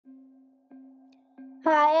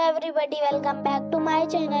Hi everybody, welcome back to my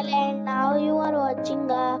channel and now you are watching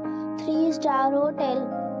a 3-star hotel.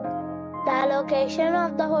 The location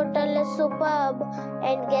of the hotel is superb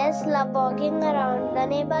and guests love walking around the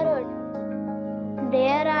neighborhood.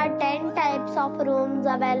 There are 10 types of rooms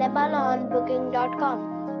available on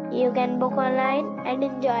booking.com. You can book online and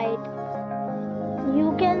enjoy it.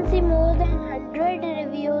 You can see more than 100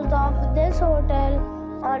 reviews of this hotel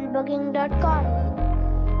on booking.com.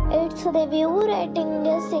 Its review rating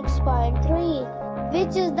is 6.3,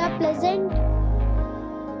 which is the pleasant.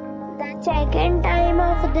 The check-in time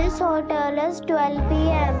of this hotel is 12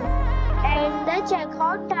 p.m. and the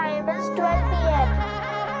check-out time is 12 p.m.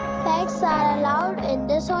 Pets are allowed in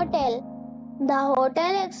this hotel. The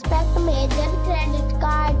hotel accepts major credit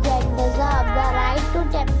cards and reserves the right to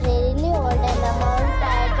temporarily hold an amount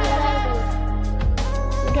prior to arrival.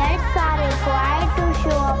 Guests are required to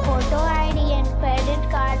show a photo ID and credit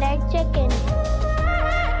card at check-in.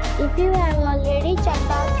 If you have already checked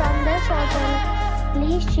out from this hotel,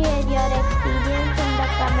 please share your experience in the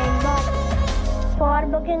comment box. For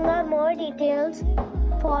booking or more details,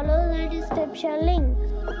 follow the description link.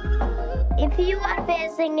 If you are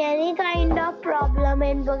facing any kind of problem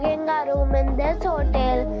in booking a room in this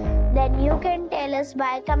hotel, then you can tell us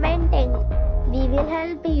by commenting. We will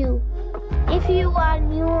help you. If you are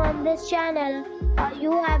new on this channel or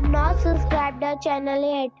you have not subscribed our channel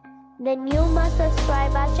yet, then you must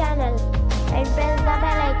subscribe our channel and press the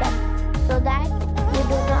bell icon so that you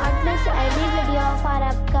do not miss any video of our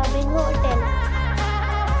upcoming hotel.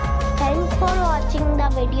 Thanks for watching the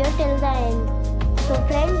video till the end. So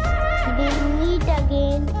friends, we meet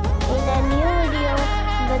again in a new video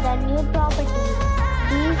with a new property.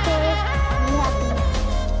 Be safe.